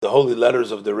The Holy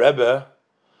Letters of the Rebbe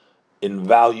in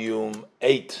volume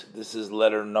 8. This is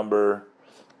letter number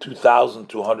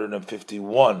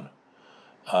 2251,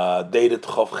 dated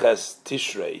Chof Ches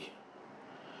Tishrei,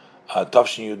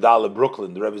 Tafshin Yudale,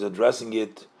 Brooklyn. The Rebbe is addressing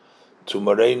it to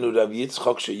Moreinu Rav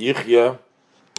Yitzchak Sheyichya